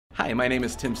Hi, my name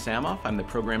is Tim Samoff. I'm the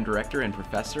Program Director and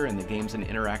Professor in the Games and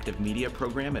Interactive Media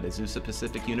program at Azusa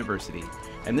Pacific University,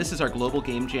 and this is our Global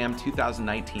Game Jam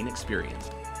 2019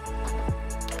 experience.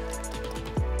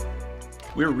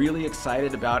 We're really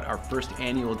excited about our first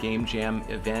annual Game Jam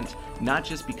event, not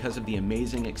just because of the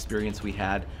amazing experience we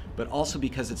had, but also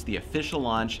because it's the official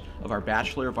launch of our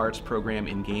Bachelor of Arts program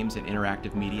in Games and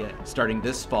Interactive Media starting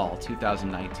this fall,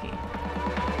 2019.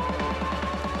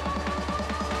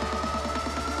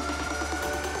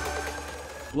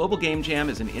 Global Game Jam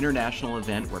is an international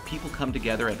event where people come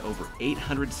together at over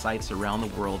 800 sites around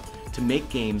the world to make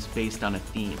games based on a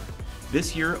theme.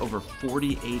 This year, over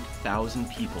 48,000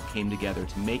 people came together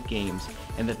to make games,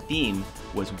 and the theme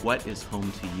was What is Home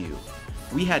to You?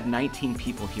 We had 19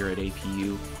 people here at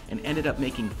APU and ended up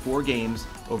making 4 games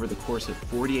over the course of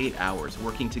 48 hours,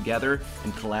 working together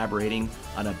and collaborating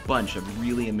on a bunch of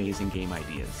really amazing game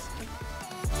ideas.